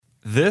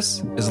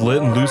This is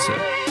Lit and Lucid,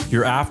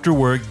 your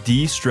after-work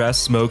de-stress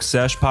smoke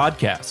sesh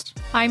podcast.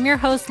 I'm your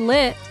host,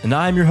 Lit. And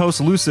I'm your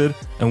host, Lucid,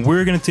 and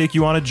we're going to take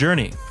you on a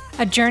journey.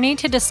 A journey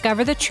to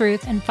discover the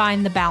truth and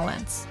find the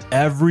balance.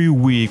 Every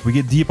week, we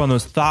get deep on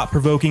those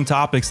thought-provoking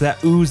topics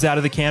that ooze out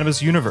of the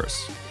cannabis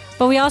universe.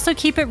 But we also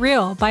keep it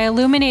real by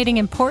illuminating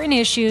important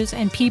issues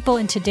and people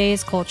in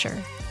today's culture.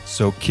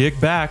 So kick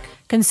back,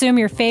 consume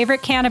your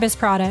favorite cannabis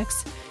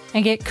products,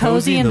 and get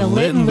cozy in the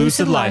Lit and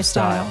Lucid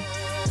lifestyle.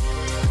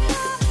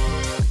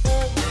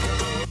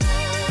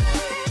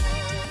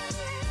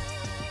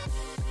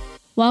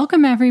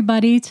 Welcome,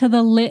 everybody, to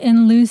the Lit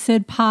and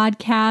Lucid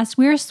podcast.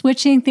 We're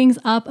switching things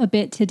up a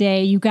bit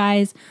today. You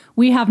guys,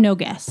 we have no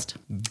guest.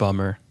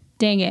 Bummer.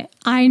 Dang it.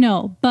 I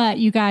know. But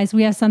you guys,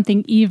 we have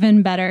something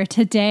even better.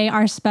 Today,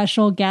 our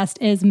special guest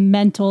is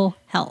mental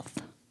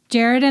health.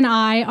 Jared and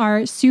I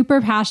are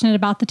super passionate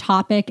about the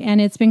topic,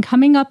 and it's been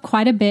coming up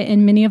quite a bit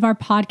in many of our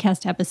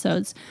podcast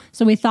episodes.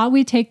 So we thought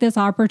we'd take this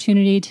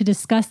opportunity to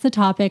discuss the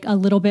topic a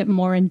little bit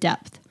more in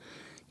depth.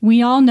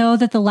 We all know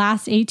that the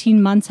last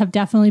 18 months have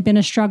definitely been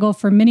a struggle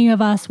for many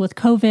of us with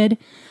COVID,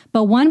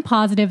 but one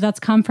positive that's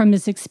come from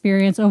this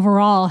experience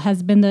overall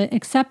has been the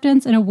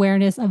acceptance and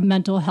awareness of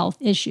mental health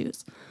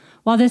issues.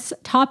 While this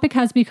topic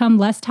has become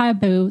less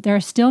taboo, there are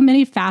still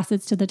many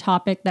facets to the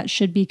topic that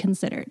should be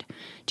considered.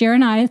 Jared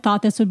and I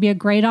thought this would be a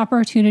great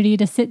opportunity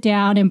to sit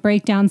down and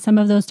break down some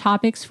of those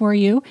topics for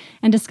you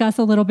and discuss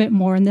a little bit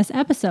more in this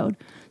episode.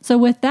 So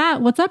with that,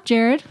 what's up,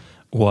 Jared?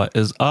 What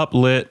is up,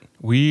 Lit?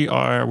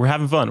 We're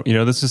having fun. You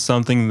know, this is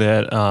something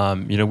that,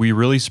 we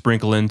really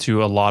sprinkle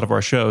into a lot of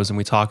our shows and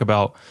we talk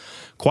about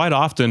quite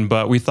often,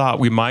 but we thought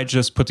we might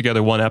just put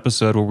together one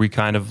episode where we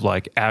kind of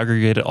like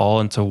aggregate it all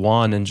into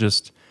one and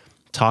just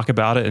talk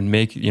about it and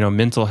make,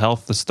 mental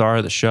health the star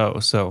of the show.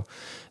 So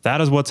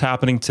that is what's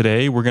happening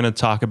today. We're going to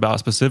talk about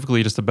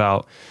specifically just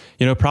about,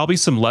 probably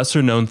some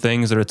lesser known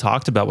things that are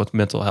talked about with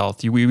mental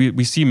health.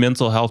 We see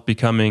mental health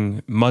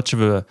becoming much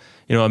of a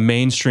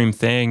mainstream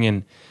thing,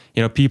 and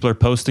people are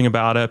posting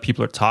about it,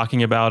 people are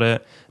talking about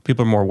it,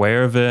 people are more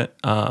aware of it.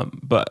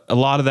 But a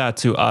lot of that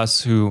to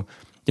us who,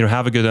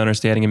 have a good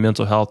understanding of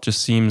mental health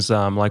just seems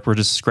like we're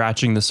just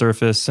scratching the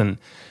surface, and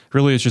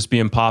really it's just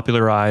being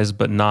popularized,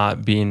 but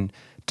not being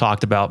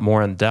talked about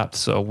more in depth.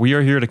 So we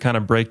are here to kind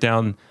of break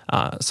down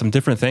some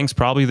different things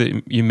probably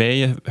that you may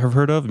have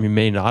heard of, you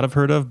may not have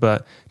heard of,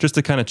 but just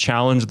to kind of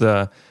challenge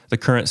the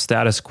current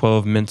status quo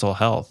of mental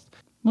health.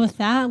 With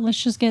that,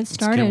 let's just get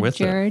started,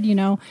 Jared.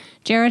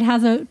 Jared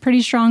has a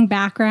pretty strong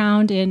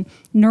background in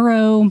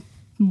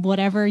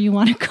whatever you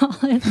want to call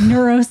it,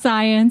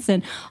 neuroscience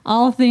and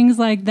all things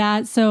like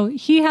that. So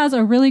he has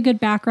a really good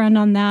background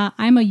on that.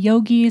 I'm a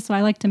yogi, so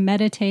I like to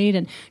meditate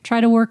and try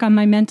to work on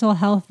my mental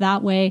health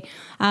that way.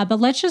 But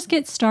let's just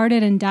get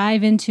started and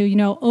dive into,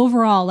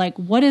 overall, like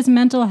what is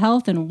mental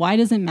health and why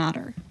does it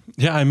matter?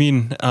 Yeah,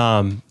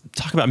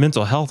 talk about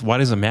mental health. Why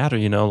does it matter?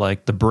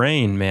 Like the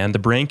brain, man, the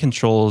brain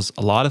controls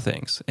a lot of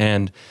things.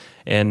 And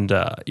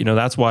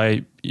that's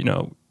why,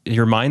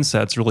 your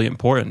mindset's really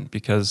important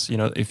because,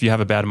 if you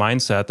have a bad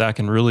mindset, that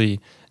can really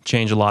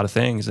change a lot of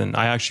things. And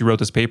I actually wrote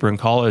this paper in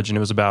college and it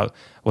was about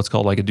what's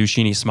called like a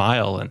Duchenne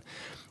smile. And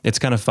it's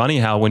kind of funny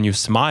how when you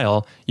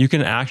smile, you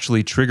can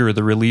actually trigger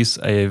the release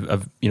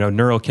of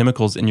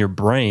neurochemicals in your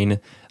brain,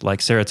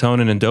 like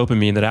serotonin and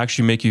dopamine, that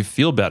actually make you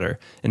feel better.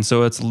 And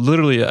so it's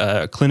literally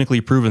a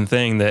clinically proven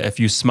thing that if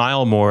you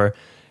smile more,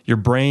 your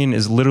brain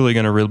is literally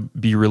going to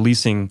be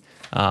releasing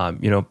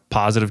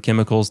positive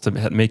chemicals to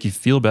make you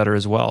feel better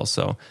as well.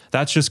 So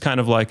that's just kind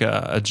of like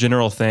a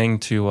general thing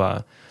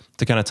to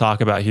kind of talk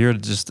about here,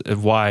 just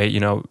of why,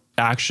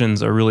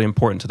 actions are really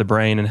important to the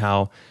brain and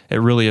how it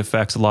really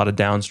affects a lot of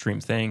downstream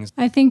things.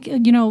 I think,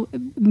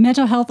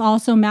 mental health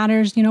also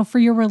matters, for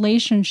your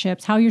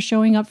relationships, how you're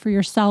showing up for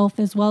yourself,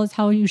 as well as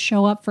how you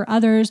show up for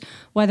others,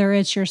 whether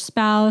it's your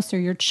spouse or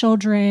your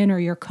children or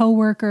your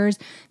coworkers.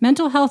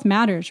 Mental health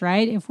matters,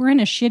 right? If we're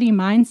in a shitty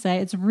mindset,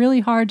 it's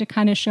really hard to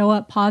kind of show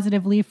up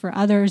positively for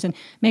others and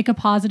make a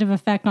positive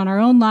effect on our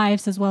own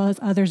lives as well as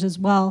others as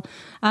well.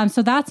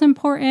 So that's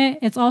important.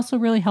 It's also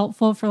really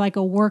helpful for like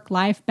a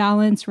work-life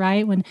balance,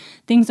 right? When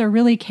things are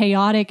really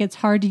chaotic, it's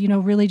hard to,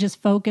 really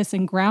just focus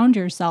and ground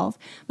yourself.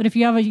 But if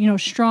you have a,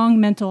 strong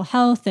mental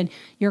health and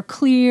you're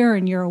clear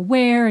and you're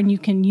aware and you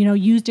can,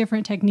 use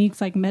different techniques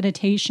like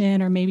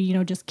meditation or maybe,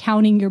 just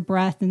counting your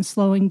breath and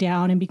slowing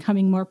down and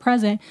becoming more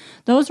present,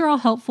 those are all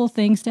helpful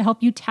things to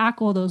help you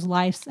tackle those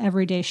life's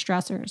everyday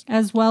stressors,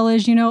 as well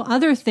as,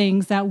 other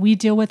things that we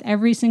deal with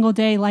every single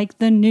day, like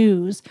the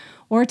news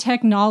or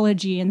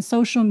technology and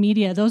social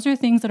media. Those are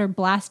things that are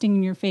blasting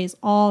in your face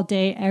all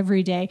day,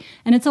 every day.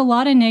 And it's a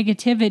lot of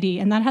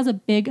negativity, and that has a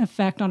big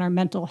effect on our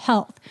mental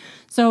health.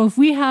 So if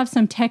we have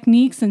some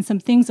techniques and some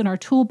things in our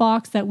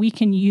toolbox that we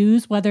can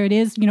use, whether it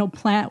is,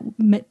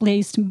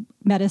 plant-based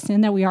medicine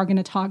that we are going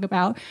to talk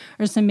about,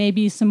 or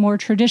maybe some more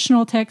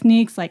traditional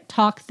techniques like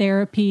talk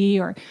therapy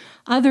or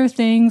other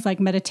things like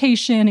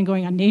meditation and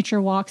going on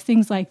nature walks,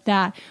 things like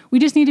that. We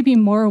just need to be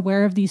more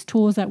aware of these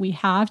tools that we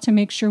have to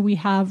make sure we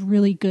have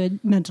really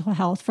good mental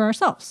health for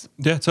ourselves.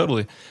 Yeah,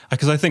 totally.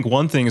 Because I think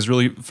one thing is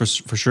really for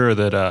sure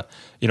that,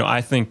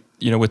 I think,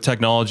 with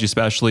technology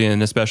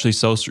especially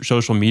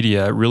social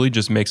media, it really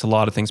just makes a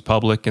lot of things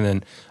public, and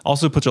then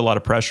also puts a lot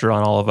of pressure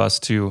on all of us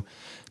to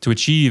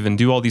achieve and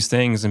do all these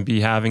things and be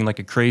having like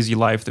a crazy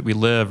life that we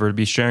live, or to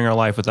be sharing our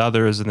life with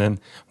others. And then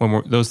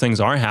when those things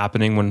aren't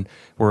happening, when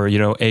we're,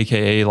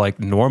 AKA like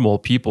normal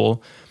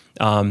people,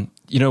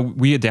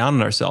 we get down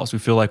on ourselves. We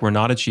feel like we're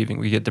not achieving.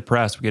 We get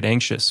depressed, we get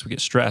anxious, we get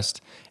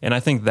stressed. And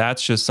I think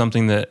that's just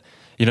something that,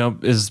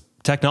 is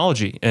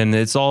technology. And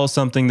it's all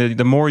something that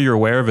the more you're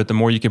aware of it, the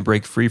more you can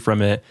break free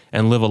from it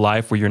and live a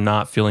life where you're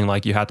not feeling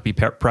like you have to be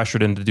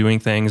pressured into doing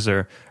things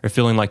or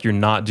feeling like you're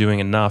not doing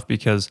enough.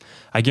 Because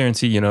I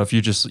guarantee, if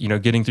you're just,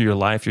 getting through your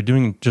life, you're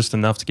doing just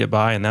enough to get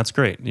by, and that's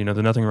great. There's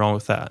nothing wrong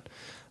with that.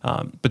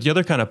 But the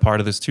other kind of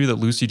part of this too that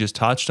Lucy just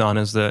touched on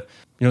is that,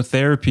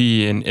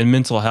 therapy and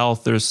mental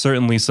health, there's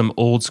certainly some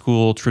old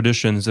school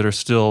traditions that are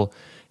still,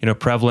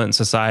 prevalent in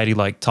society,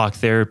 like talk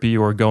therapy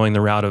or going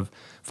the route of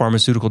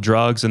pharmaceutical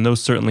drugs, and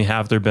those certainly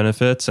have their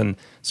benefits and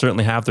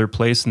certainly have their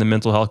place in the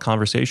mental health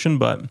conversation.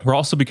 But we're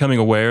also becoming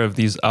aware of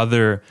these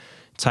other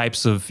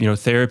types of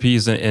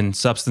therapies and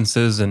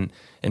substances and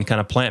kind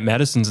of plant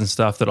medicines and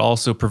stuff that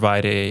also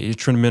provide a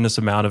tremendous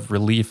amount of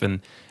relief.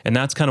 And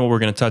that's kind of what we're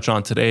going to touch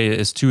on today,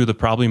 is two of the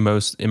probably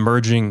most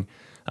emerging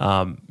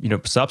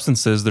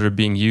substances that are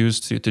being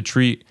used to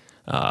treat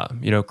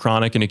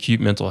chronic and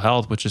acute mental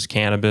health, which is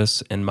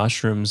cannabis and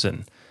mushrooms.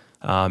 And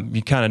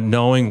you kind of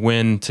knowing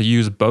when to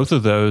use both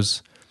of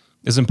those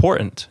is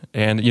important.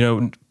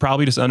 And,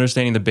 probably just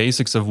understanding the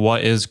basics of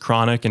what is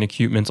chronic and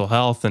acute mental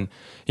health, and,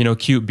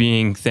 acute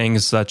being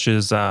things such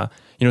as,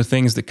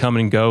 things that come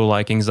and go,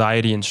 like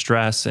anxiety and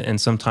stress, and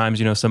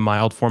sometimes, some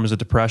mild forms of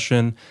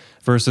depression,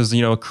 versus,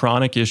 a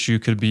chronic issue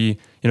could be,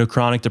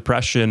 chronic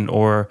depression,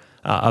 or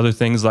other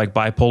things like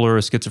bipolar or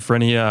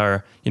schizophrenia,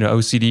 or,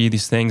 OCD,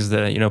 these things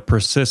that,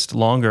 persist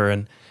longer.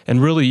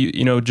 And really,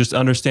 just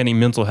understanding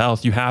mental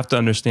health, you have to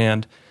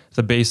understand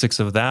the basics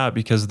of that,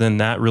 because then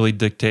that really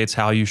dictates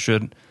how you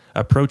should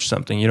approach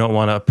something. You don't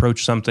want to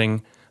approach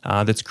something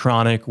that's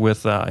chronic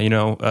with,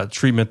 a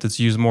treatment that's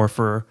used more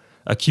for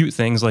acute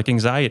things like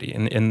anxiety,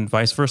 and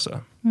vice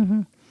versa.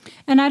 Mm-hmm.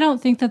 And I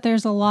don't think that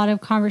there's a lot of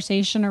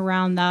conversation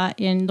around that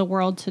in the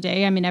world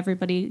today. I mean,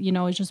 everybody,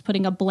 is just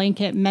putting a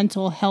blanket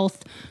mental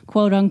health,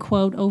 quote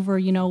unquote, over,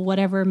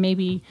 whatever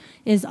maybe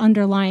is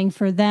underlying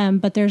for them.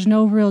 But there's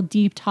no real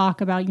deep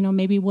talk about,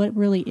 maybe what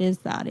really is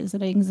that? Is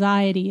it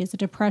anxiety? Is it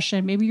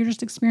depression? Maybe you're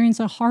just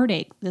experiencing a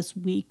heartache this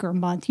week or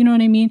month. You know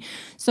what I mean?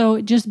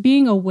 So just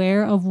being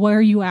aware of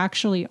where you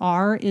actually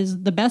are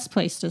is the best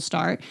place to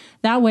start.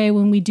 That way,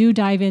 when we do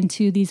dive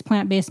into these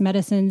plant-based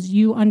medicines,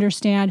 you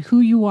understand who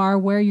you are,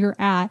 where you're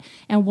at,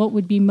 and what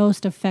would be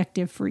most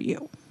effective for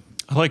you.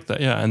 I like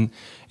that, yeah.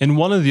 And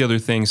one of the other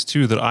things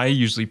too that I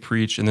usually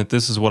preach, and that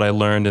this is what I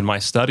learned in my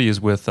studies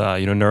with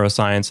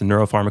neuroscience and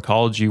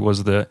neuropharmacology,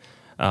 was that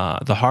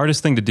the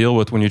hardest thing to deal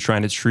with when you're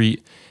trying to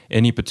treat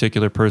any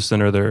particular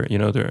person or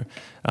their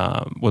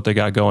what they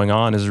got going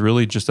on is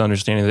really just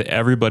understanding that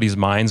everybody's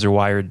minds are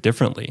wired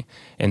differently.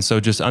 And so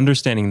just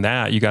understanding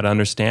that, you got to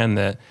understand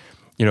that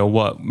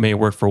what may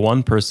work for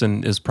one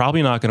person is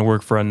probably not going to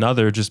work for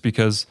another, just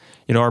because,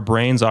 our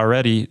brains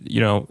already,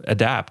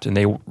 adapt and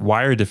they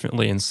wire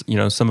differently. And,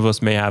 some of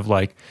us may have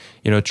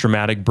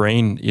traumatic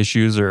brain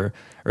issues or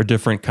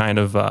different kind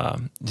of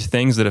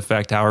things that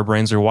affect how our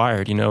brains are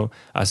wired.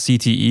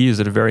 CTE is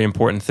a very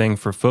important thing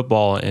for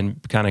football,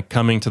 and kind of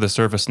coming to the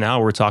surface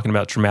now, we're talking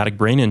about traumatic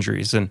brain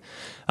injuries. And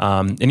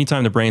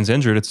anytime the brain's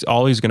injured, it's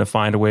always going to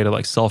find a way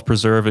to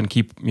self-preserve and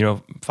keep,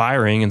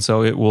 firing. And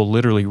so it will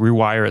literally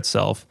rewire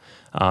itself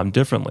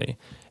differently.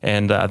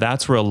 And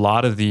that's where a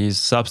lot of these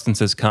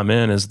substances come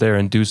in, as they're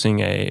inducing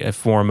a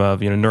form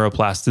of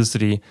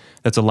neuroplasticity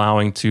that's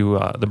allowing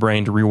the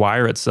brain to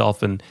rewire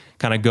itself and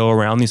kind of go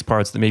around these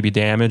parts that may be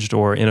damaged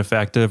or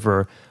ineffective,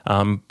 or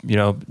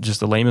just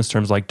the layman's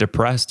terms like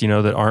depressed,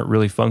 that aren't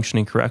really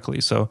functioning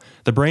correctly. So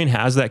the brain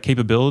has that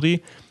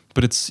capability,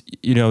 but it's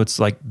it's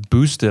like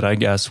boosted, I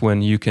guess,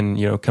 when you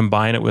can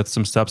combine it with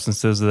some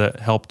substances that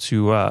help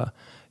to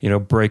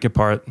break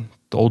apart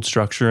the old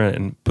structure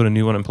and put a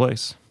new one in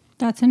place.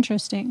 That's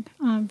interesting.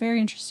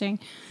 Very interesting.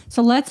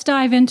 So let's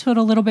dive into it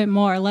a little bit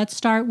more. Let's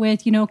start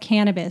with,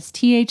 cannabis,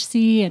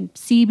 THC and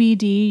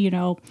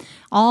CBD,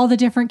 all the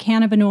different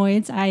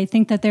cannabinoids. I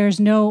think that there's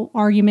no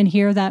argument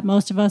here that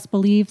most of us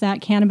believe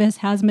that cannabis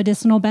has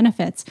medicinal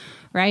benefits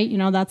right?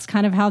 That's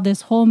kind of how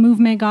this whole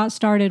movement got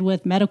started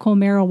with medical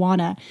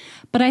marijuana.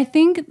 But I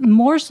think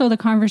more so the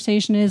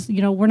conversation is,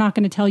 we're not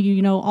going to tell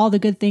you, all the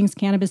good things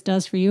cannabis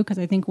does for you, because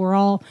I think we're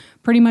all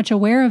pretty much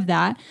aware of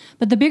that.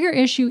 But the bigger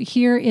issue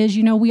here is,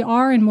 we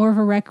are in more of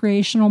a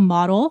recreational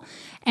model.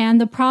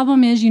 And the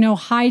problem is,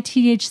 high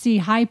THC,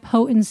 high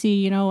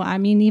potency,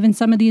 even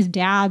some of these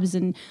dabs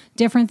and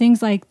different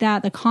things like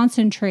that, the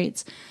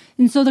concentrates.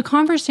 And so the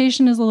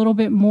conversation is a little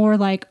bit more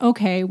like,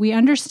 okay, we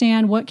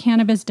understand what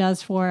cannabis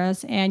does for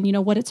us and,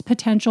 what its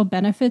potential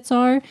benefits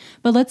are,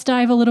 but let's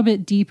dive a little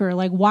bit deeper.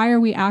 Like, why are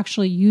we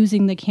actually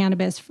using the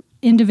cannabis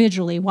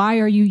individually? Why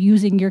are you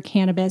using your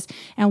cannabis,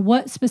 and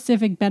what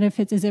specific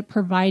benefits is it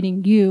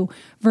providing you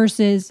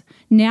versus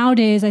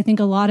nowadays, I think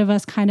a lot of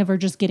us kind of are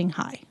just getting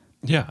high.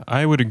 Yeah,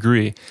 I would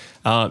agree.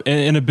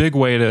 And a big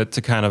way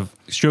to kind of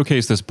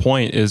showcase this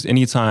point is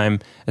anytime,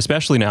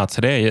 especially now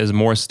today, as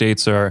more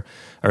states are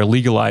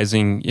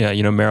legalizing,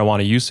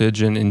 marijuana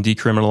usage and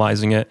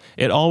decriminalizing it,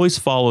 it always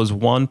follows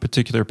one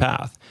particular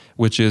path,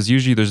 which is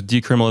usually there's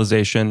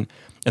decriminalization,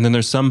 and then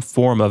there's some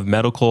form of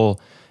medical,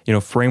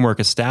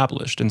 framework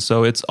established. And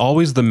so it's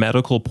always the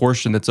medical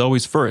portion that's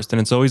always first, and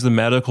it's always the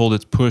medical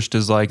that's pushed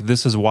as like,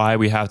 this is why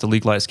we have to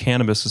legalize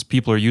cannabis, as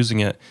people are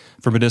using it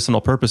for medicinal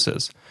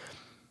purposes.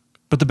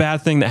 But the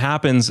bad thing that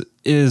happens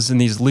is in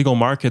these legal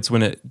markets,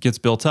 when it gets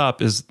built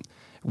up, is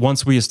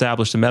once we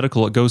establish the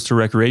medical, it goes to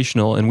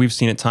recreational. And we've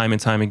seen it time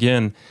and time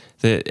again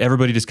that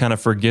everybody just kind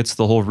of forgets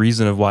the whole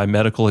reason of why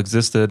medical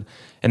existed.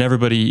 And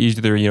everybody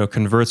either,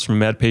 converts from a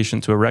med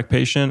patient to a rec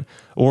patient,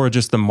 or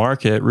just the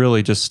market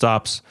really just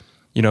stops,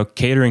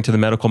 catering to the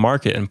medical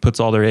market and puts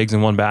all their eggs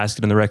in one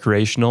basket in the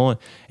recreational.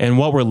 And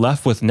what we're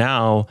left with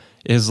now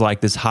is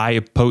like this high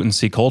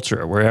potency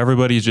culture where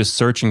everybody's just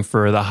searching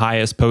for the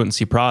highest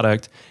potency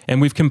product. And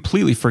we've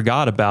completely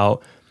forgot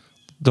about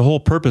the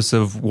whole purpose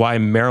of why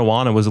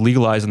marijuana was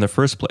legalized in the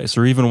first place,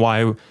 or even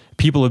why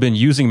people have been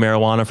using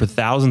marijuana for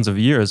thousands of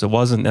years. It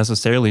wasn't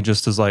necessarily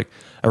just as like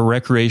a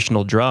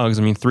recreational drugs.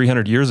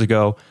 300 years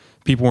ago,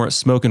 people weren't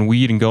smoking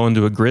weed and going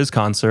to a Grizz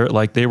concert.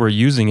 Like, they were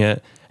using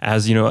it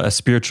as, a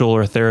spiritual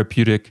or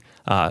therapeutic,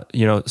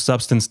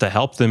 substance to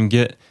help them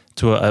get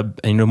to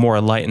a more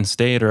enlightened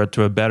state, or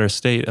to a better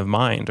state of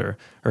mind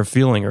or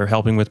feeling, or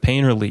helping with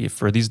pain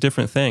relief, or these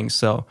different things.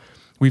 So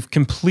we've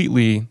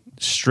completely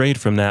strayed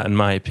from that, in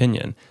my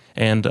opinion.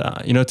 And,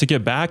 to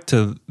get back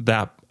to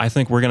that, I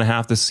think we're going to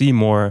have to see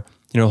more,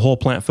 whole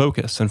plant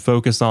focus, and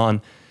focus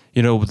on,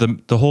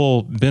 the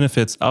whole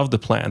benefits of the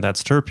plant.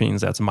 That's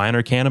terpenes, that's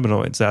minor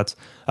cannabinoids, that's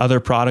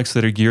other products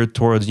that are geared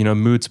towards,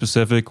 mood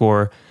specific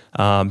or,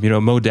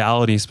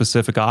 modality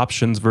specific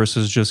options,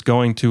 versus just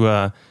going to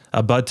a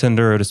bud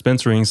tender or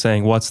dispensary and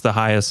saying, what's the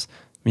highest,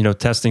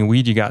 testing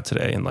weed you got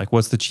today? And like,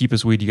 what's the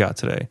cheapest weed you got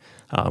today?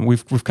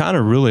 We've kind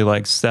of really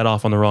like set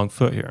off on the wrong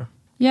foot here.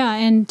 Yeah.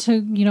 And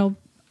to,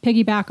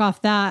 piggyback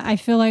off that, I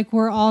feel like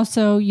we're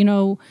also,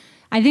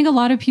 I think a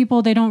lot of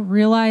people, they don't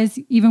realize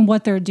even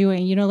what they're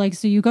doing,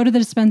 so you go to the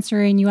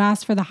dispensary and you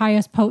ask for the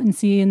highest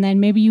potency, and then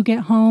maybe you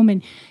get home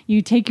and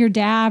you take your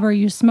dab or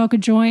you smoke a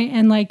joint,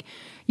 and like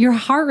your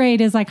heart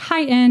rate is like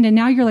high end, and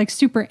now you're like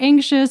super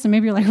anxious, and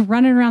maybe you're like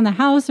running around the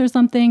house or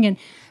something. And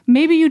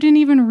maybe you didn't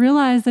even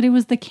realize that it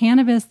was the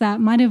cannabis that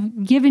might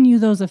have given you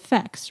those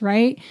effects,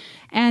 right?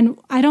 And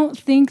I don't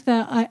think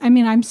that,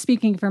 I'm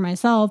speaking for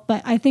myself,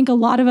 but I think a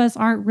lot of us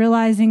aren't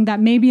realizing that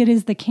maybe it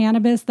is the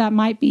cannabis that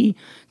might be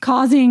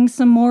causing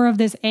some more of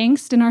this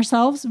angst in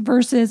ourselves,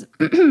 versus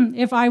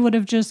if I would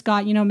have just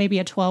got, maybe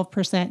a 12%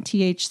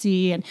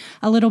 THC and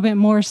a little bit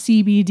more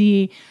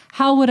CBD,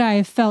 how would I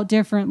have felt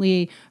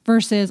differently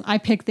versus I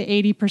picked the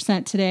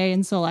 80% today,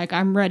 and so like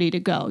I'm ready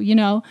to go,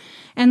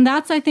 And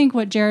that's, I think,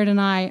 what Jared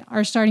and I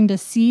are starting to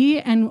see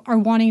and are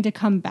wanting to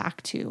come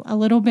back to. A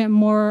little bit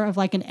more of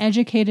like an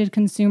educated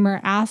consumer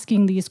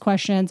asking these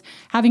questions,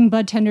 having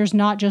bud tenders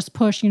not just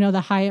push,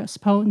 the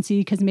highest potency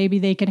because maybe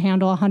they could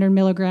handle 100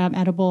 milligram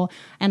edible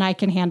and I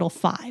can handle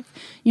 5.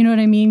 You know what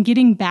I mean?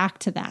 Getting back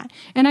to that.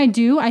 And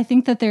I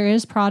think that there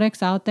is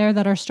products out there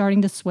that are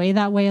starting to sway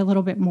that way a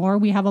little bit more.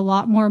 We have a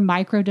lot more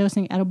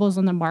microdosing edibles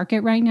on the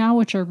market right now,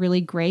 which are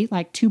really great,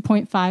 like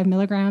 2.5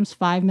 milligrams,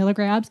 5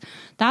 milligrams.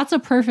 That's a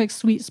perfect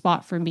sweet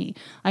spot for me.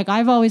 Like,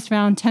 I've always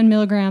found 10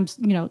 milligrams,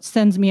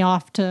 sends me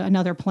off to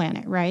another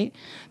planet, right?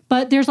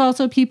 But there's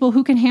also people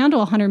who can handle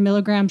 100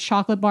 milligrams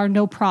chocolate bar,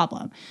 no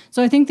problem.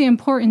 So I think the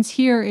importance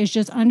here is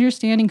just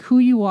understanding who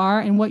you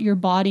are and what your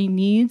body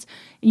needs,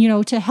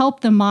 to help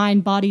the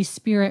mind, body,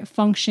 spirit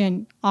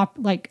function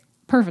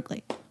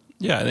perfectly.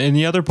 Yeah, and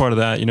the other part of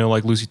that,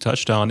 like Lucy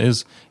touched on,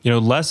 is,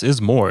 less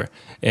is more.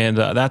 And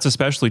that's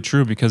especially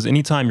true because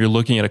anytime you're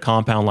looking at a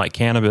compound like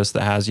cannabis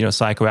that has,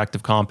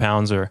 psychoactive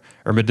compounds or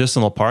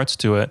medicinal parts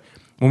to it,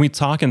 when we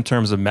talk in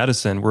terms of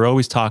medicine, we're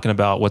always talking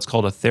about what's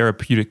called a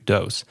therapeutic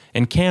dose.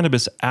 And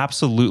cannabis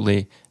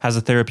absolutely has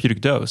a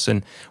therapeutic dose.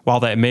 And while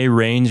that may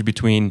range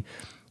between,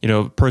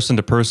 person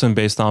to person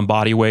based on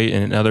body weight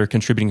and other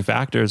contributing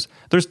factors,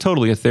 there's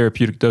totally a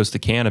therapeutic dose to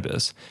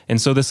cannabis. And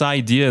so this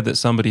idea that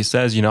somebody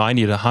says, I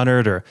need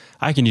 100 or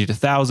I can eat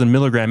 1,000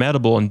 milligram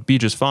edible and be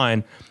just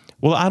fine,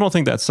 Well, I don't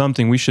think that's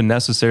something we should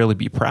necessarily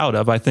be proud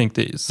of. I think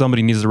that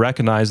somebody needs to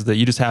recognize that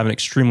you just have an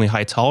extremely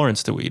high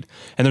tolerance to weed.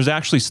 And there's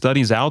actually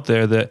studies out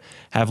there that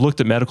have looked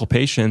at medical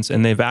patients,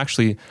 and they've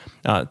actually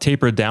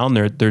tapered down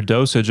their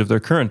dosage of their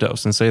current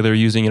dose, and say they're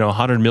using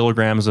 100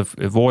 milligrams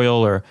of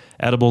oil or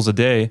edibles a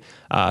day.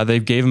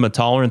 They've gave them a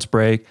tolerance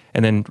break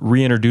and then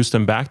reintroduced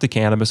them back to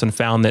cannabis, and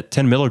found that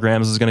 10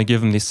 milligrams is going to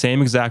give them the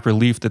same exact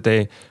relief that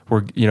they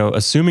were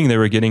assuming they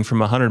were getting from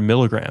 100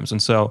 milligrams.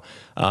 And so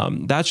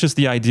that's just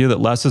the idea that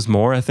less is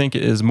more, I think,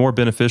 is more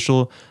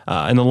beneficial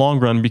in the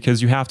long run,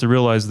 because you have to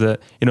realize that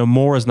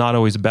more is not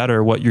always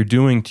better. What you're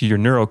doing to your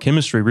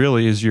neurochemistry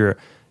really is you're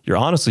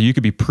honestly, you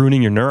could be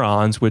pruning your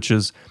neurons,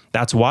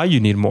 that's why you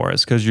need more,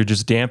 is because you're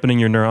just dampening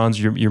your neurons.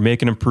 You're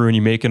making them prune,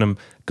 you're making them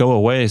go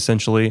away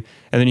essentially,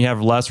 and then you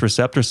have less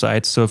receptor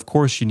sites. So of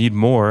course you need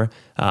more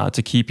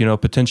to keep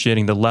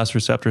potentiating the less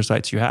receptor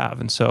sites you have.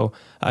 And so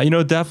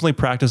definitely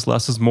practice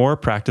less is more.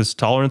 Practice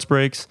tolerance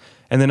breaks,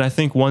 and then I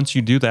think once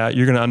you do that,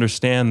 you're going to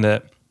understand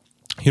that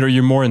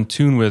you're more in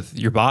tune with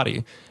your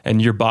body,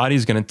 and your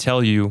body's going to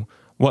tell you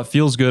what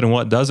feels good and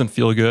what doesn't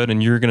feel good,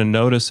 and you're going to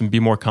notice and be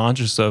more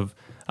conscious of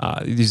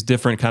these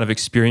different kind of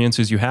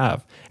experiences you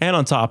have. And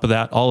on top of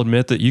that, I'll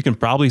admit that you can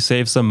probably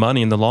save some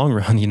money in the long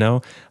run.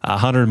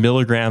 100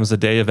 milligrams a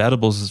day of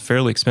edibles is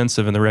fairly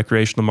expensive in the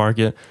recreational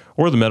market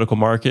or the medical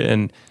market.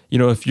 And,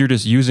 if you're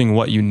just using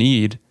what you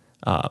need,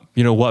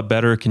 what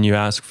better can you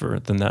ask for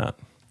than that?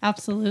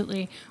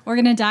 Absolutely. We're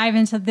going to dive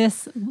into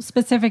this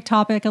specific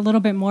topic a little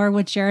bit more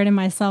with Jared and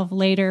myself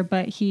later,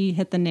 but he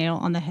hit the nail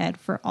on the head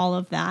for all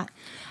of that.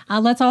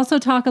 Let's also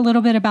talk a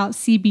little bit about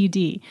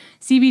CBD.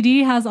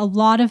 CBD has a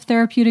lot of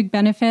therapeutic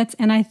benefits,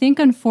 and I think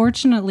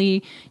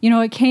unfortunately,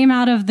 it came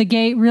out of the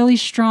gate really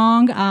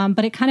strong,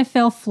 but it kind of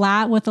fell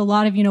flat with a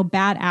lot of,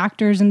 bad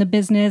actors in the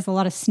business, a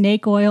lot of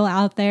snake oil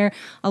out there,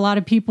 a lot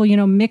of people,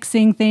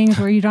 mixing things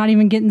where you're not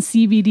even getting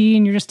CBD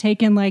and you're just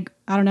taking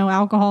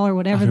alcohol or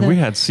whatever. We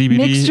had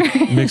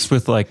CBD mixed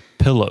with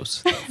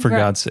pillows, for right.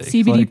 God's sake.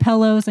 CBD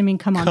pillows. I mean,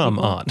 come on. Come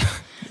on.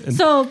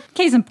 So,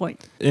 case in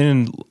point.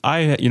 And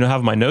I,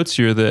 have my notes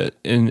here that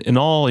in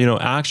all,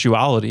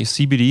 actuality,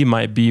 CBD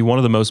might be one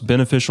of the most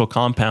beneficial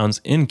compounds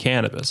in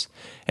cannabis.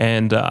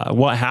 And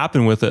what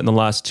happened with it in the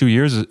last 2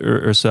 years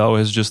or so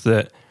is just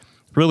that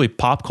really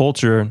pop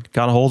culture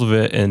got a hold of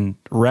it and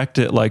wrecked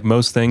it, like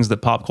most things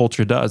that pop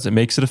culture does. It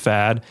makes it a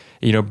fad,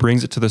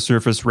 brings it to the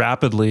surface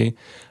rapidly.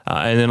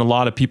 And then a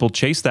lot of people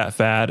chase that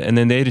fad, and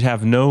then they'd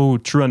have no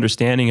true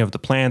understanding of the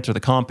plant or the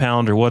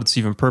compound or what its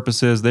even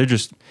purpose is. They're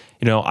just,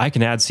 I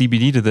can add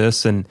CBD to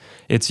this and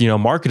it's,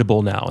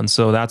 marketable now. And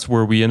so that's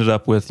where we ended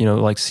up with,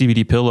 like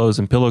CBD pillows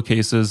and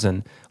pillowcases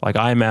and like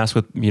eye masks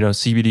with,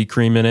 CBD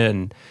cream in it,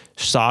 and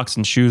socks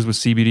and shoes with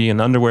CBD, and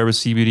underwear with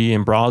CBD,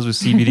 and bras with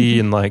CBD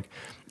and like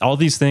all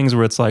these things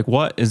where it's like,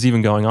 what is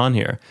even going on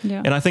here?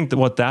 Yeah. And I think that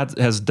what that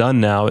has done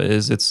now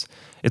is it's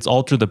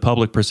altered the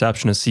public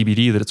perception of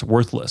CBD, that it's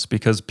worthless,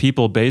 because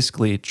people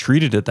basically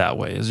treated it that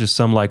way. It's just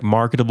some like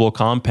marketable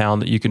compound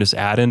that you can just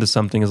add into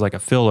something as like a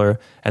filler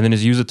and then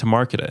just use it to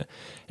market it.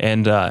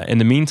 And in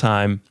the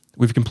meantime,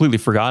 we've completely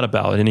forgot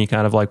about any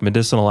kind of like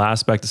medicinal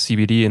aspect of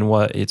CBD and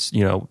what its,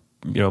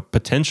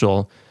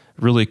 potential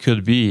really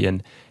could be.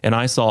 And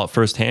I saw it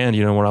firsthand,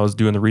 when I was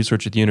doing the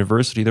research at the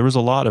university. There was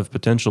a lot of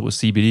potential with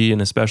CBD,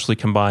 and especially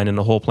combined in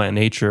the whole plant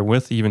nature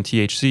with even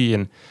THC.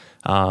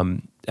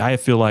 And I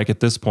feel like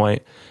at this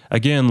point,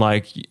 again,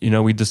 like,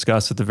 we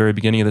discussed at the very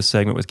beginning of this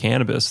segment with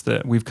cannabis,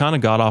 that we've kind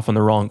of got off on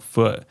the wrong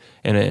foot.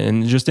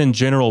 And just in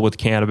general with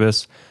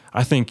cannabis,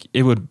 I think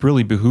it would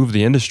really behoove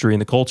the industry and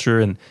the culture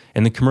and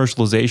the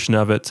commercialization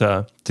of it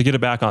to get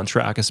it back on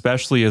track,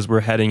 especially as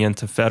we're heading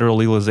into federal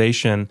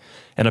legalization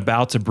and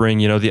about to bring,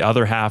 the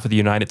other half of the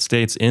United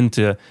States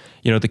into,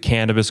 the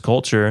cannabis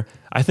culture.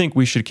 I think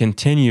we should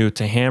continue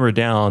to hammer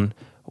down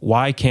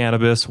why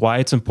cannabis, why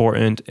it's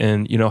important,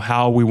 and,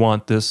 how we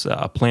want this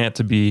plant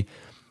to be,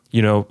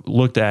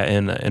 looked at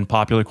in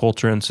popular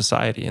culture and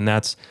society. And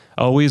that's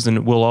always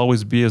and will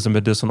always be as a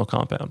medicinal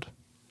compound.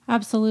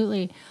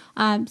 Absolutely.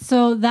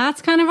 So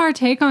that's kind of our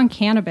take on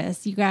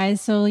cannabis, you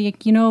guys. So,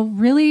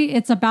 really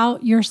it's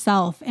about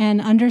yourself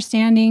and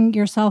understanding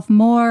yourself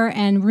more,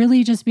 and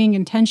really just being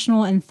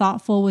intentional and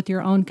thoughtful with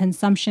your own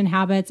consumption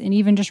habits, and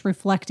even just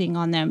reflecting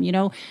on them.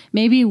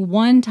 Maybe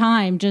one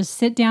time, just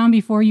sit down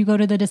before you go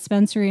to the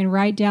dispensary and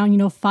write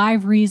down,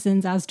 5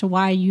 reasons as to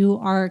why you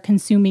are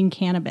consuming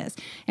cannabis,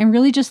 and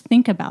really just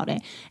think about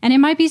it. And it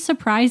might be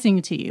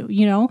surprising to you,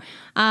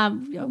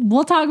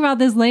 we'll talk about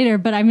this later,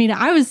 but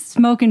I was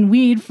smoking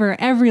weed for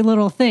every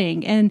little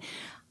thing, and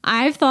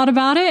I've thought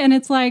about it, and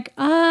it's like,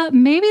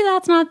 maybe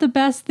that's not the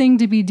best thing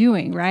to be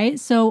doing, right?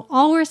 So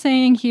all we're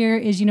saying here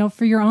is,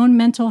 for your own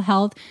mental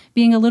health,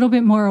 being a little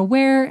bit more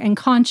aware and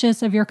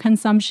conscious of your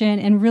consumption,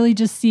 and really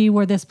just see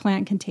where this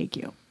plant can take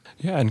you.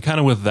 Yeah, and kind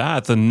of with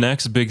that, the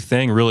next big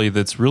thing really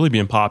that's really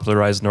being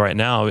popularized right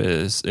now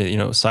is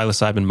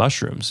psilocybin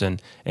mushrooms,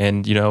 and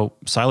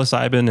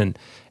psilocybin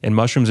and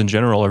mushrooms in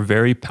general are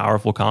very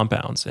powerful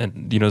compounds,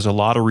 and there's a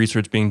lot of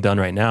research being done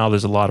right now.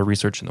 There's a lot of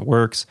research in the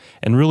works,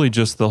 and really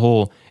just the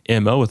whole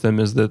MO with them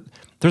is that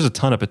there's a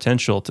ton of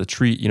potential to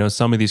treat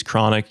some of these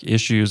chronic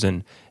issues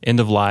and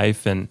end of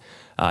life and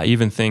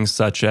even things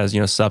such as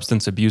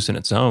substance abuse in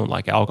its own,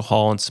 like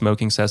alcohol and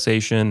smoking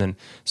cessation. And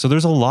so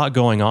there's a lot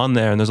going on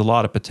there, and there's a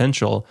lot of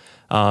potential.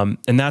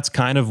 And that's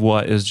kind of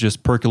what is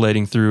just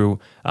percolating through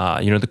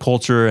the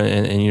culture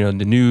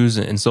and the news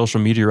and social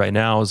media right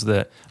now, is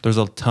that there's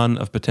a ton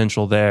of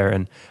potential there.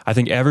 And I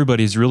think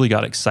everybody's really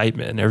got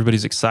excitement and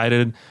everybody's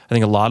excited. I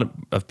think a lot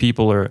of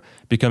people are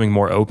becoming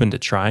more open to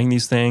trying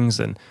these things,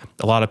 and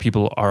a lot of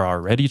people are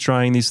already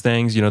trying these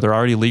things. They're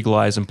already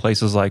legalized in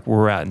places like where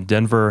we're at in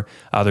Denver.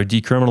 They're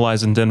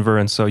decriminalized in Denver,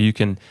 and so you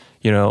can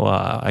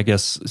I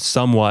guess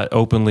somewhat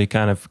openly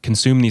kind of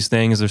consume these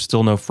things. There's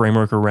still no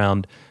framework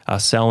around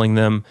selling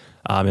them.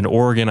 In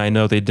Oregon, I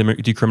know they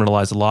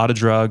decriminalized a lot of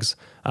drugs,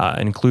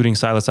 including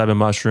psilocybin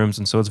mushrooms,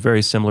 and so it's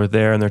very similar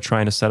there, and they're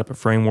trying to set up a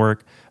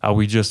framework.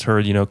 We just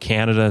heard,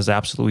 Canada has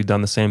absolutely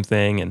done the same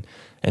thing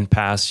and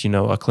passed,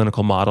 a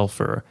clinical model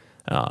for,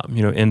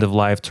 end of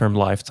life, term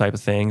life type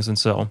of things. And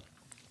so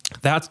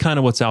that's kind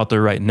of what's out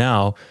there right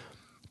now.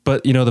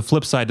 But, the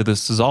flip side to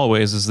this, as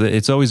always, is that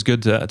it's always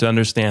good to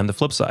understand the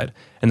flip side.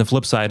 And the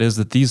flip side is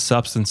that these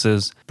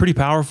substances are pretty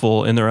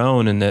powerful in their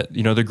own, and that,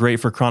 they're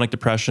great for chronic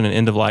depression and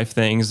end-of-life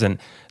things. And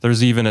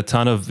there's even a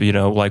ton of,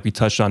 like we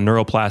touched on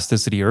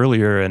neuroplasticity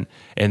earlier,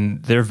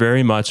 and they're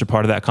very much a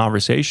part of that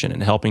conversation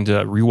and helping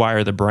to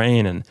rewire the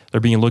brain. And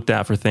they're being looked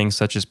at for things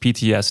such as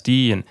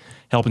PTSD and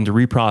helping to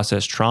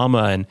reprocess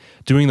trauma and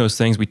doing those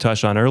things we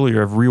touched on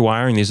earlier of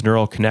rewiring these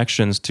neural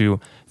connections to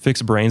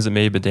fix brains that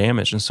may have been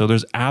damaged. And so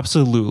there's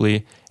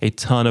absolutely a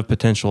ton of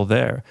potential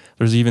there.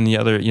 There's even the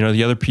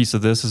other piece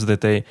of this is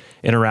that they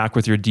interact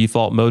with your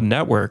default mode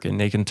network, and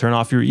they can turn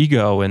off your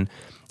ego. And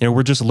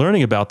we're just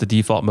learning about the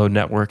default mode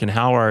network and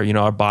how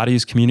our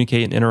bodies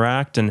communicate and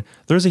interact. And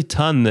there's a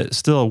ton that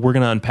still we're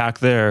going to unpack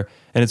there,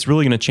 and it's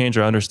really going to change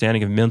our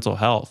understanding of mental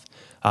health.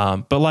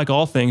 But like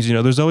all things,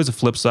 there's always a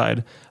flip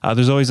side.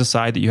 There's always a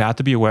side that you have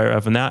to be aware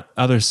of. And that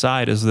other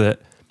side is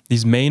that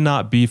these may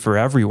not be for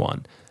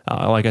everyone.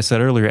 Like I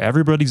said earlier,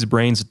 everybody's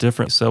brain's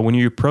different. So when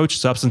you approach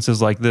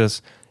substances like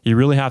this, you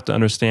really have to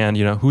understand,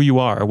 who you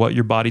are, what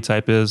your body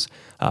type is,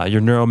 your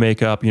neural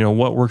makeup,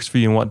 what works for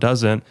you and what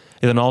doesn't.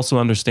 And then also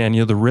understand,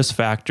 the risk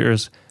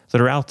factors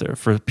that are out there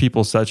for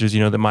people such as,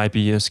 that might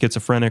be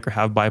schizophrenic or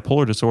have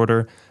bipolar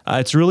disorder.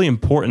 It's really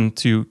important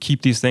to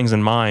keep these things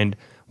in mind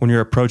when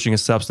you're approaching a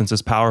substance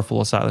as powerful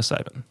as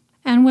psilocybin.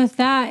 And with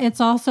that, it's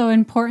also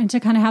important to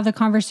kind of have the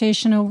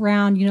conversation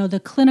around, the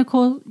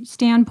clinical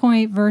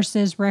standpoint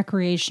versus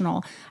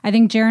recreational. I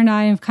think Jared and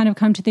I have kind of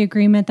come to the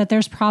agreement that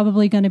there's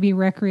probably going to be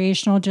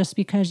recreational just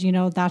because,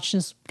 that's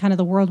just kind of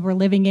the world we're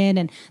living in.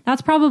 And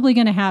that's probably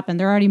going to happen.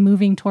 They're already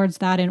moving towards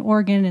that in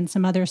Oregon and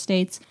some other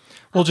states.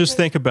 Well, just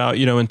think about,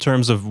 in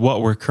terms of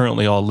what we're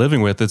currently all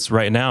living with, it's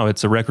right now,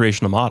 it's a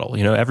recreational model.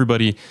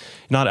 Everybody,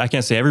 I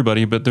can't say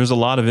everybody, but there's a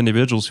lot of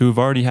individuals who have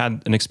already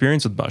had an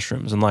experience with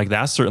mushrooms. And like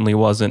that certainly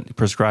wasn't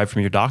prescribed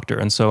from your doctor.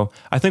 And so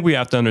I think we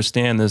have to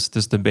understand this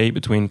debate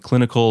between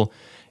clinical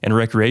and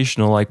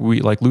recreational.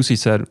 Like Lucy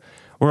said,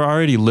 we're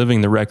already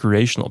living the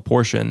recreational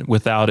portion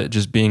without it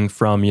just being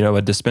from,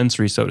 a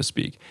dispensary, so to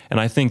speak.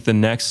 And I think the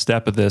next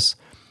step of this,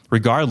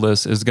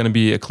 regardless, is going to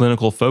be a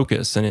clinical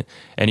focus and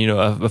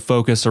a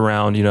focus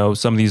around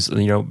some of these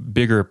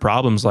bigger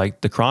problems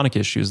like the chronic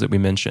issues that we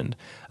mentioned.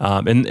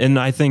 And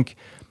I think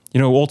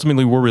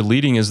ultimately where we're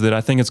leading is that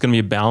I think it's going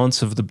to be a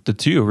balance of the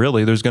two.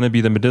 Really, there's going to be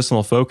the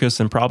medicinal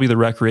focus and probably the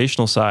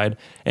recreational side.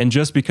 And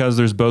just because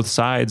there's both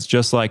sides,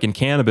 just like in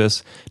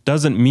cannabis,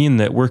 doesn't mean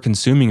that we're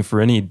consuming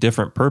for any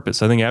different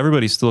purpose. I think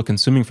everybody's still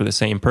consuming for the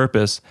same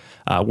purpose,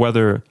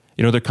 whether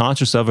they're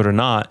conscious of it or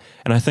not.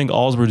 And I think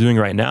all we're doing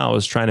right now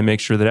is trying to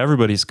make sure that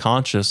everybody's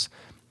conscious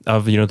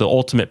of, the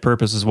ultimate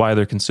purpose is why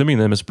they're consuming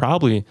them is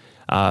probably,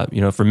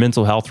 for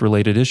mental health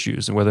related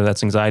issues, and whether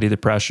that's anxiety,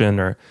 depression,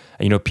 or,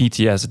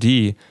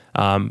 PTSD.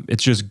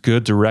 It's just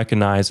good to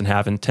recognize and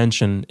have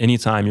intention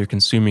anytime you're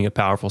consuming a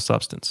powerful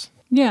substance.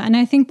 Yeah, and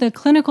I think the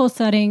clinical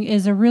setting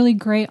is a really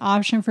great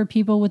option for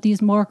people with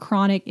these more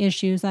chronic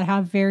issues that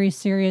have very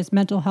serious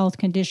mental health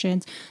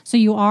conditions. So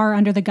you are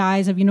under the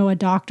guise of, a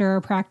doctor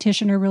or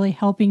practitioner really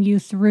helping you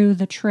through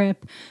the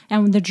trip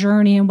and the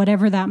journey and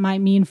whatever that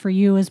might mean for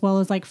you, as well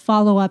as like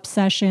follow-up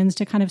sessions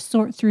to kind of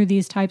sort through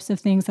these types of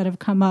things that have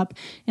come up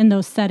in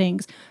those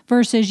settings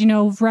versus,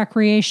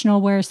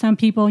 recreational, where some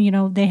people,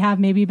 they have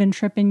maybe been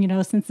tripping,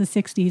 since the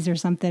 60s or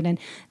something, and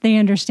they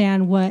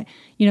understand what,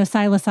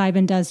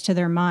 psilocybin does to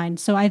their mind.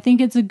 So I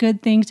think it's a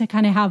good thing to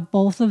kind of have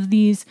both of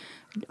these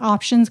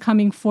options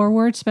coming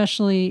forward,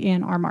 especially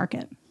in our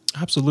market.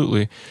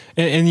 Absolutely.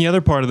 And the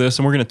other part of this,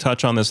 and we're going to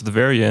touch on this at the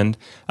very end,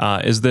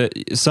 is that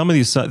some of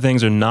these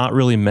things are not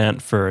really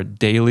meant for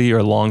daily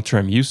or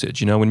long-term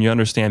usage. When you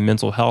understand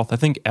mental health, I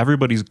think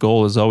everybody's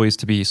goal is always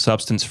to be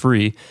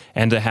substance-free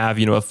and to have,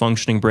 a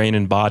functioning brain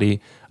and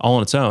body all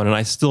on its own. And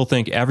I still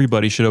think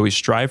everybody should always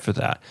strive for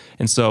that.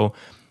 And so,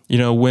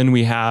 when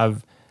we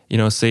have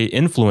say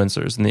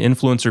influencers and the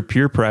influencer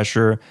peer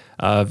pressure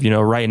of,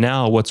 right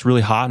now, what's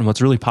really hot and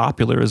what's really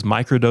popular is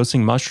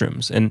microdosing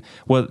mushrooms. And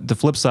what the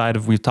flip side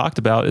of we've talked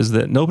about is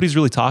that nobody's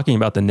really talking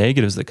about the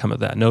negatives that come of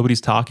that. Nobody's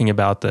talking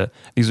about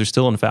these are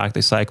still, in fact, a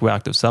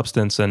psychoactive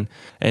substance.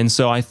 And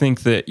so I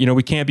think that,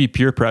 we can't be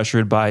peer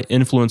pressured by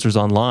influencers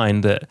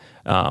online that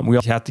we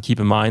have to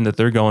keep in mind that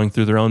they're going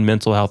through their own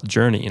mental health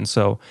journey. And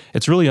so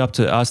it's really up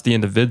to us, the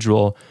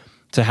individual,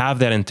 to have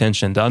that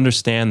intention, to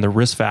understand the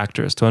risk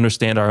factors, to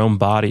understand our own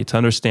body, to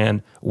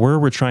understand where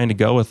we're trying to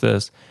go with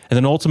this, and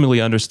then ultimately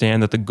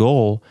understand that the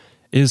goal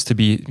is to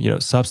be,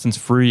 substance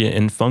free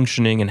and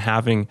functioning and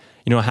having,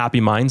 a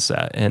happy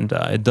mindset. And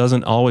it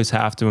doesn't always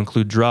have to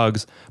include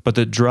drugs, but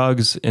the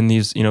drugs in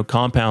these,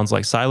 compounds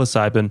like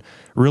psilocybin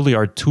really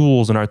are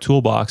tools in our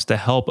toolbox to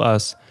help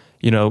us,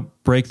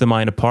 break the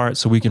mind apart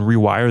so we can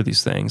rewire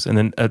these things and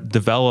then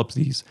develop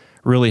these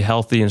really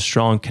healthy and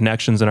strong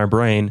connections in our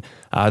brain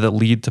that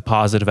lead to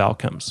positive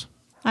outcomes.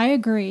 I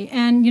agree.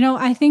 And,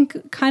 I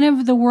think kind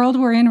of the world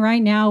we're in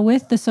right now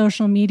with the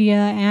social media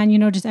and,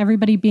 just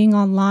everybody being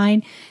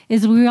online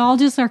is we all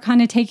just are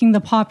kind of taking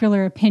the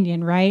popular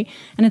opinion, right?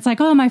 And it's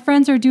like, oh, my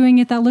friends are doing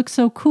it. That looks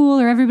so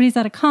cool. Or everybody's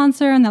at a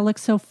concert and that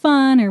looks so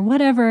fun or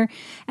whatever.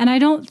 And I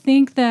don't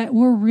think that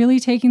we're really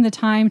taking the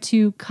time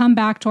to come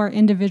back to our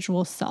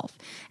individual self.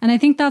 And I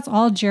think that's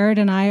all Jared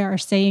and I are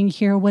saying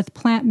here with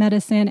plant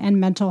medicine and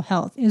mental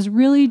health is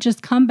really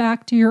just come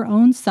back to your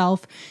own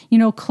self,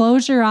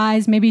 close your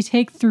eyes, maybe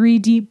take 3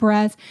 deep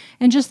breaths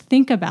and just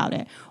think about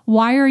it.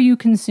 Why are you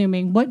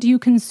consuming? What do you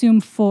consume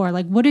for?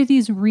 Like, what are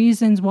these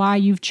reasons why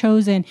you've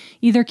chosen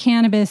either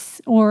cannabis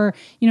or,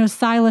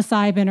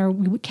 psilocybin or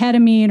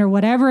ketamine or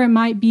whatever it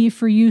might be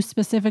for you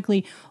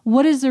specifically?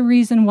 What is the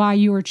reason why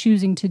you are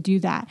choosing to do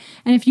that?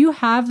 And if you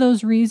have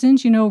those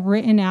reasons,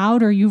 written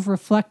out or you've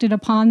reflected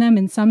upon them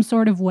in some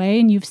sort of way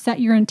and you've set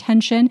your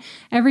intention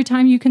every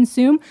time you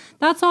consume,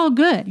 that's all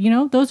good.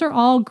 Those are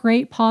all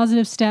great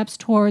positive steps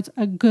towards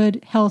a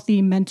good,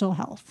 healthy mental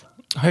health.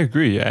 I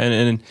agree.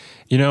 And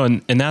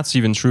that's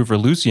even true for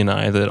Lucy and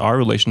I, that our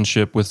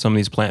relationship with some of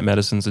these plant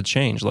medicines had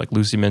changed. Like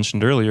Lucy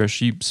mentioned earlier,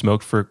 she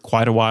smoked for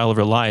quite a while of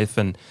her life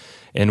and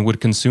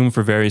would consume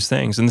for various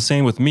things. And the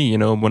same with me,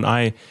 when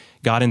I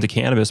got into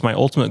cannabis, my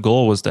ultimate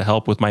goal was to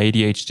help with my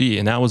ADHD.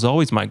 And that was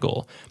always my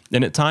goal.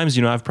 And at times,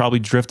 I've probably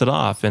drifted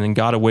off and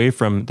got away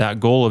from that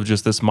goal of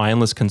just this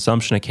mindless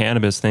consumption of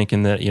cannabis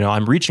thinking that,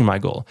 I'm reaching my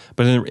goal.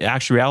 But in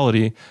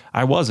actuality,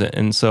 I wasn't.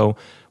 And so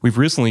we've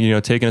recently,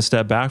 taken a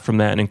step back from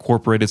that and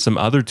incorporated some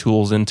other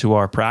tools into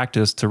our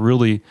practice to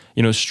really,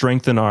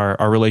 strengthen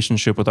our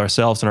relationship with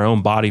ourselves and our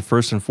own body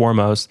first and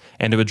foremost,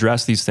 and to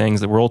address these things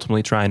that we're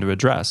ultimately trying to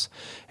address.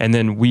 And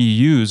then we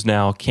use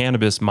now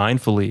cannabis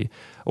mindfully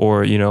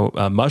or,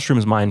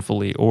 mushrooms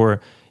mindfully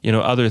or,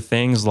 other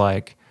things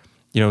like,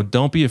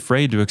 don't be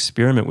afraid to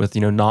experiment with,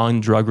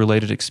 non-drug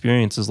related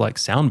experiences like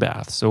sound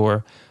baths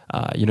or,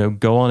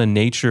 go on in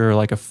nature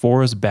like a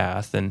forest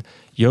bath and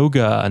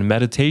yoga and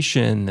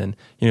meditation. And,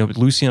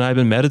 Lucy and I have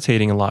been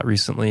meditating a lot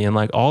recently. And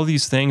like all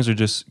these things are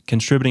just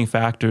contributing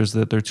factors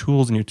that they're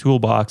tools in your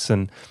toolbox.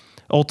 And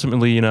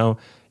ultimately,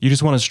 you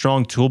just want a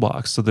strong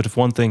toolbox so that if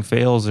one thing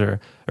fails or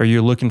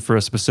you're looking for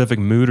a specific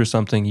mood or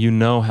something,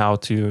 how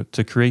to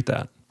create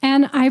that.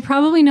 And I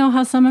probably know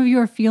how some of you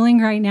are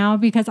feeling right now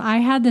because I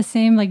had the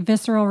same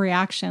visceral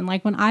reaction.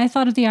 Like when I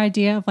thought of the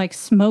idea of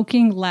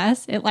smoking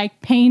less, it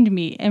pained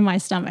me in my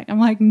stomach. I'm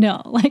like,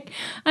 no,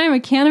 I am a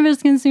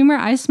cannabis consumer.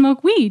 I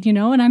smoke weed,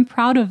 and I'm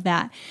proud of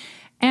that.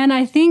 And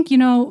I think,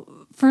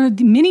 for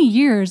many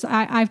years,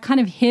 I've kind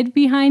of hid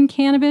behind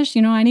cannabis.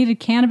 I needed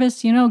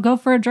cannabis, go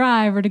for a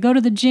drive or to go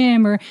to the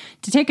gym or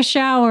to take a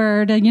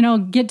shower or to,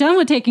 get done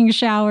with taking a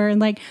shower.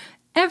 And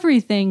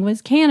everything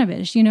was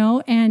cannabis,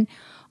 and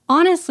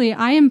honestly,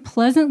 I am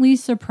pleasantly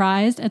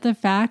surprised at the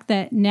fact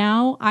that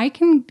now I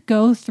can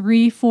go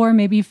 3, 4,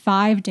 maybe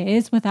 5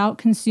 days without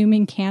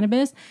consuming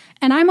cannabis,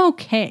 and I'm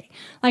okay.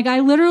 I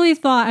literally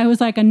thought I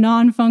was a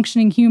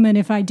non-functioning human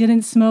if I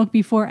didn't smoke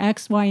before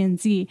X, Y, and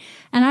Z.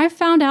 And I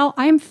found out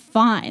I'm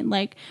fine.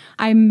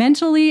 I'm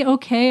mentally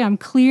okay. I'm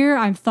clear.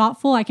 I'm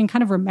thoughtful. I can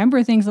kind of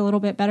remember things a little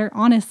bit better,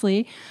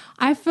 honestly.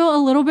 I feel a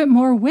little bit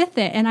more with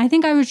it. And I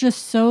think I was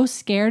just so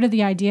scared of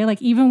the idea.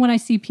 Even when I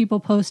see people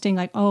posting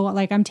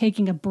I'm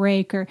taking a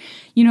break or,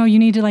 you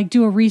need to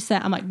do a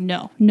reset. I'm like,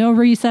 no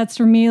resets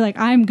for me.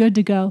 I'm good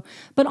to go.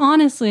 But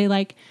honestly,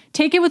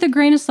 take it with a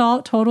grain of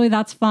salt. Totally.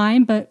 That's fine.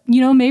 But,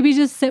 maybe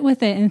just sit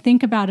with it and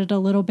think about it a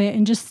little bit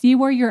and just see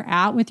where you're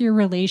at with your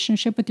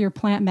relationship with your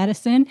plant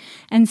medicine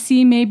and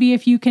see maybe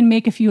if you can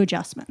make a few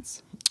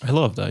adjustments. I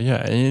love that.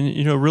 Yeah. And,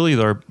 really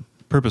our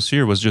purpose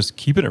here was just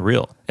keeping it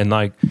real. And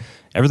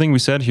everything we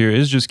said here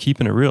is just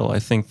keeping it real. I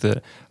think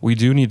that we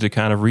do need to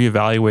kind of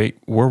reevaluate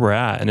where we're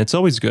at. And it's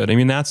always good. I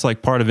mean, that's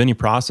like part of any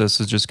process,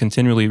 is just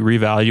continually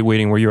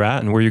reevaluating where you're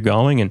at and where you're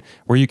going and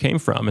where you came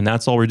from. And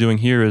that's all we're doing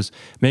here, is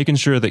making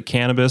sure that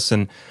cannabis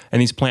and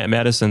these plant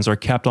medicines are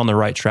kept on the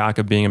right track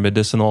of being a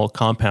medicinal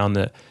compound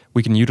that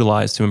we can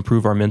utilize to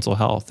improve our mental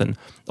health. And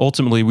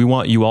ultimately, we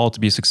want you all to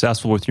be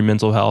successful with your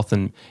mental health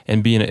and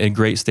be in a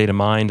great state of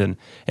mind and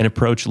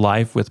approach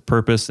life with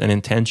purpose and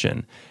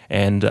intention.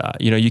 And,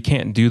 you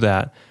can't do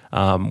that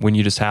when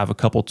you just have a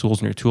couple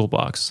tools in your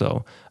toolbox.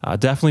 So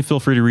definitely feel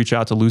free to reach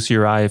out to Lucy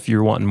or I if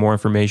you're wanting more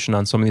information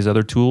on some of these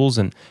other tools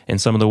and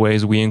some of the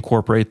ways we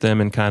incorporate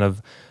them and kind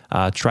of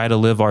try to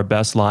live our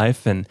best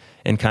life and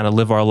kind of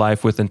live our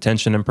life with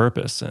intention and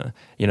purpose.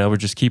 We're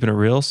just keeping it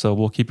real, so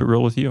we'll keep it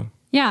real with you.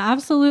 Yeah,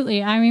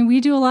 absolutely. I mean, we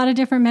do a lot of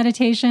different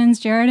meditations.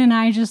 Jared and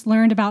I just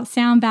learned about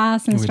sound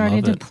baths and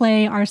started to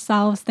play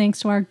ourselves thanks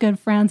to our good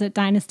friends at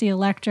Dynasty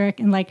Electric.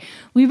 And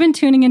we've been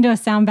tuning into a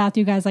sound bath,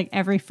 you guys,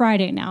 every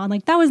Friday now. And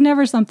that was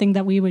never something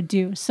that we would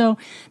do. So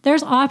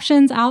there's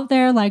options out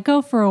there,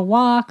 go for a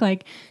walk,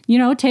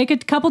 take a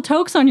couple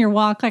tokes on your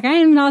walk. I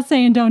am not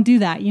saying don't do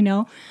that,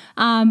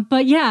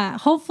 But yeah,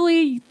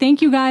 hopefully,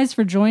 thank you guys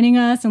for joining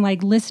us and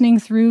listening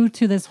through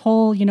to this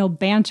whole,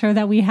 banter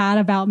that we had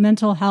about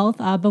mental health.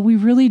 But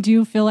we really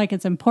do feel like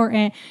it's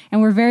important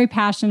and we're very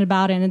passionate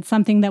about it. And it's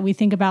something that we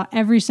think about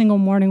every single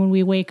morning when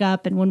we wake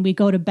up and when we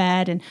go to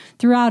bed and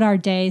throughout our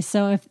day.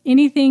 So if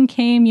anything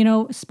came,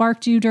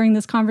 sparked you during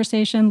this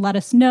conversation, let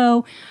us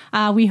know.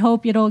 We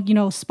hope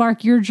it'll,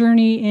 spark your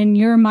journey in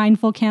your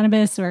mindful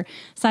cannabis or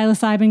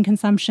psilocybin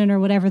consumption or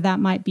whatever that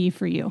might be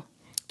for you.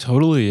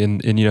 Totally.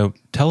 And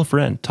tell a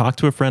friend, talk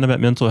to a friend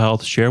about mental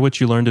health, share what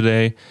you learned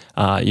today,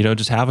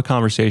 just have a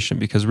conversation,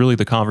 because really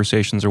the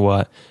conversations are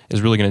what is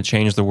really going to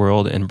change the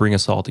world and bring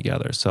us all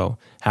together. So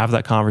have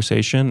that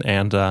conversation,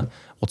 and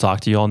we'll talk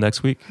to you all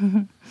next week.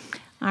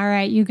 All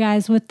right, you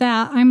guys, with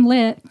that, I'm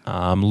Lit.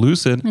 I'm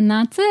Lucid. And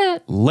that's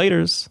it.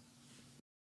 Laters.